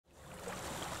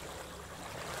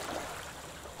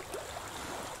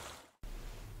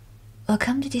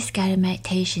Welcome to these guided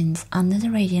meditations under the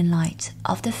radiant light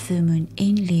of the full moon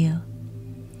in Leo,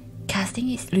 casting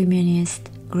its luminous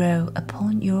glow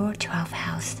upon your 12th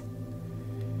house,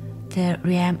 the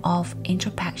realm of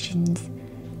introspections,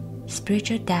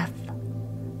 spiritual depth,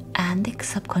 and the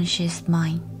subconscious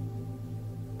mind.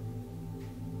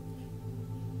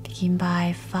 Begin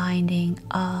by finding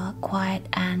a quiet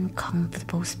and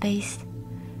comfortable space.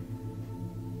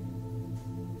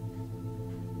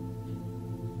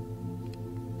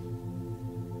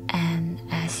 And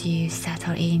as you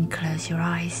settle in, close your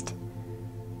eyes.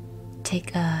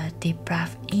 Take a deep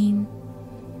breath in,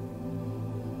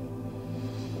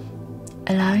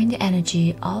 allowing the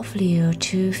energy of Leo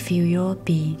to fill your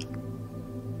being.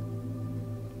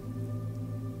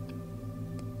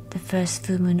 The first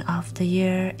full moon of the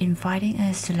year, inviting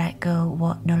us to let go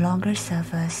what no longer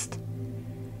serves us,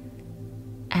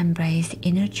 embrace the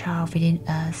inner child within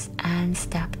us, and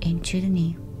step into the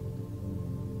new.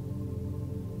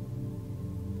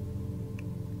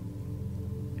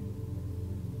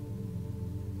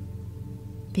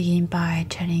 Begin by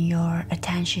turning your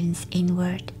attentions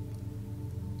inward.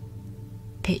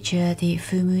 Picture the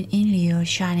full moon in Leo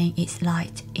shining its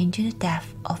light into the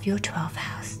depth of your 12th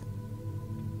house.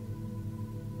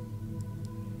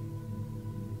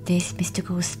 This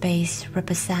mystical space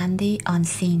represents the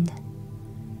unseen,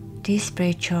 the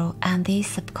spiritual, and the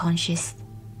subconscious.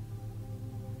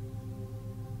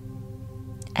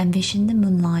 Envision the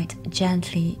moonlight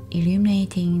gently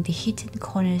illuminating the hidden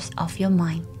corners of your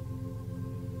mind,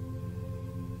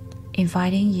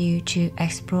 inviting you to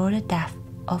explore the depth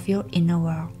of your inner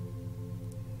world.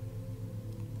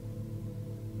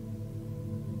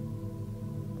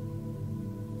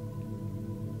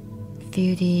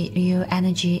 Feel the Leo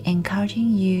energy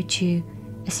encouraging you to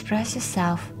express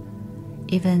yourself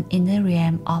even in the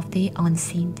realm of the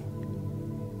unseen.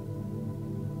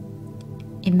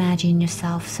 Imagine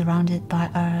yourself surrounded by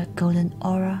a golden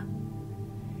aura,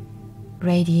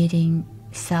 radiating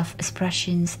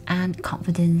self-expressions and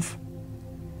confidence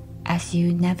as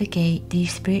you navigate the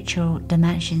spiritual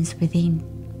dimensions within.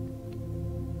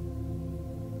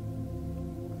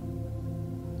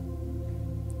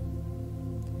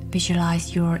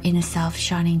 Visualize your inner self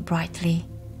shining brightly.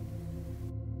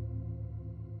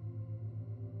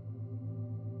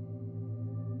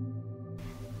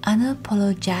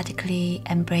 Unapologetically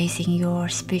embracing your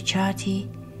spirituality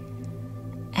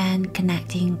and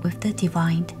connecting with the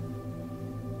divine.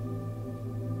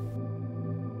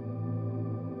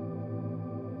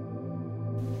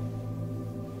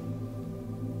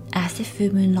 As the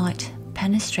full moon light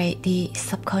penetrates the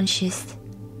subconscious,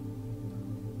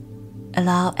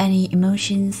 allow any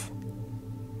emotions,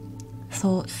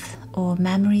 thoughts, or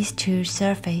memories to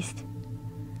surface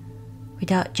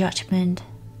without judgment.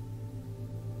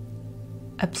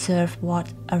 Observe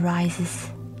what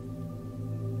arises,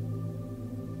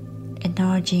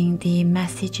 acknowledging the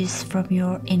messages from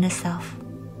your inner self.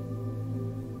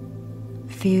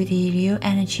 Feel the Leo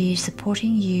energy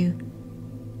supporting you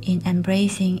in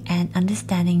embracing and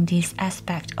understanding this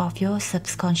aspect of your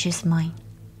subconscious mind.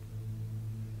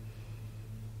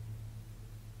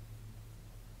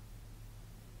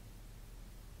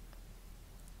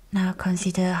 Now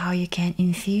consider how you can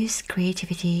infuse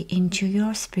creativity into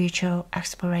your spiritual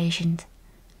explorations.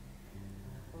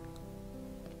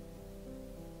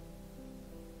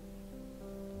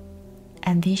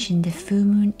 Envision the full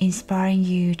moon inspiring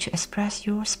you to express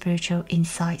your spiritual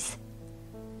insights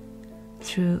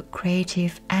through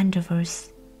creative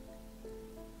endeavors,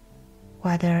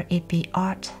 whether it be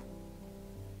art,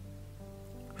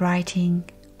 writing,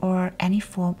 or any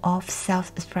form of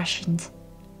self-expression.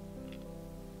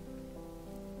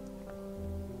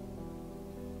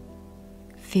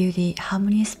 Feel the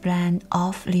harmonious blend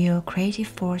of Leo creative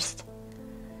force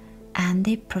and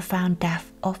the profound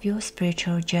depth of your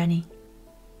spiritual journey.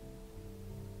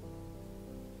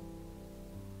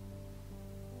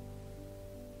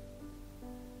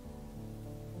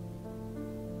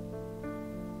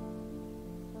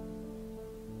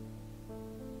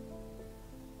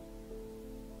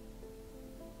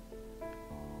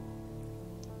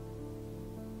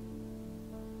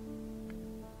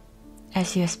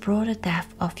 As you explore the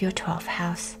depth of your 12th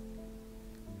house,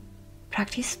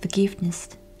 practice forgiveness.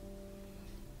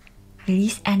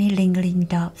 Release any lingering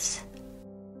doubts,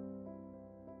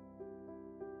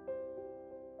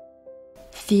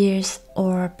 fears,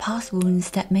 or past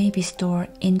wounds that may be stored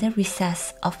in the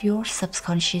recess of your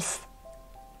subconscious.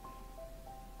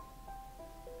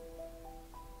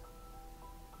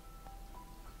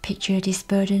 Picture this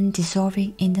burden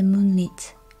dissolving in the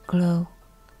moonlit glow.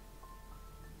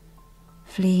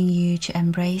 freeing you to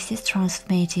embrace this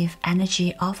transformative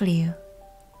energy of Leo.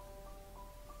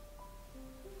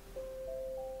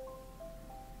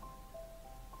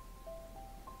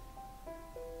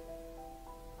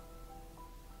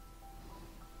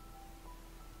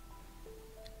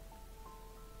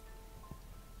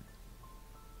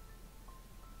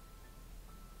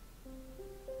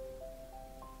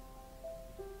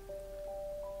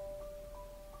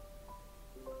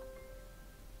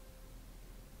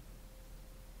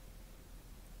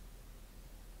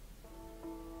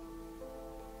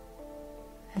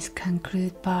 Let's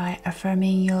conclude by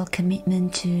affirming your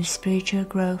commitment to spiritual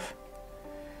growth.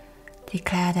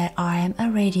 Declare that I am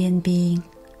a radiant being,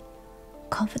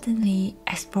 confidently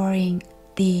exploring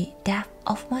the depth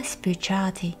of my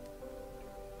spirituality.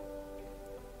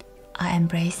 I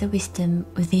embrace the wisdom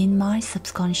within my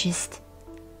subconscious,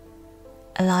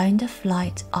 allowing the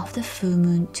flight of the full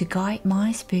moon to guide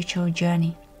my spiritual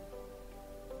journey.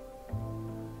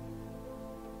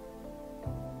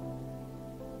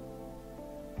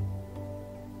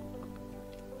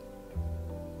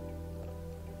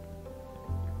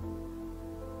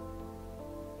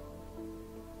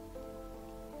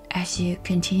 As you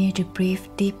continue to breathe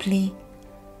deeply,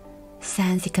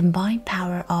 sense the combined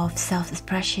power of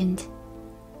self-expression,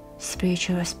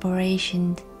 spiritual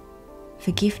exploration,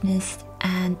 forgiveness,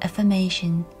 and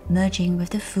affirmation merging with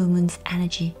the full moon's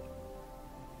energy.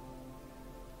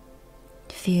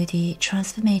 Feel the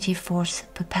transformative force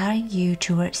propelling you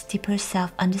towards deeper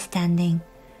self-understanding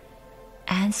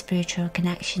and spiritual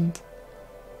connection.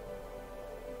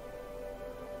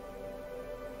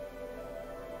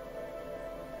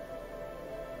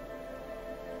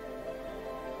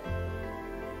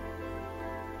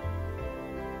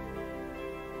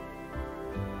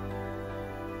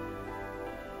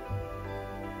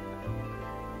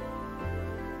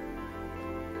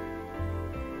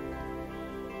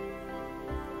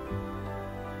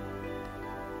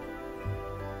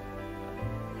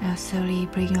 Now slowly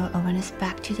bring your awareness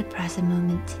back to the present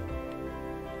moment.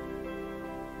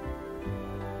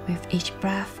 With each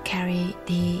breath, carry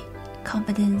the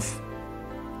confidence,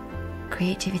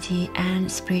 creativity,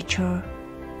 and spiritual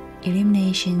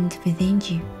illumination within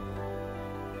you.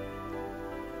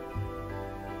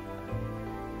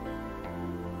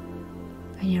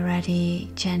 When you're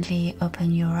ready, gently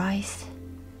open your eyes.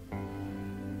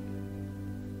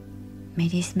 May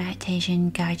this meditation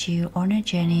guide you on a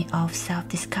journey of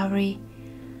self-discovery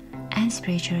and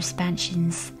spiritual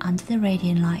expansions under the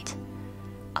radiant light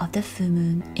of the full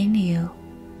moon in Leo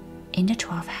in the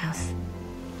 12th house.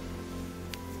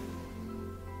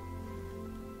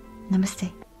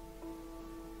 Namaste.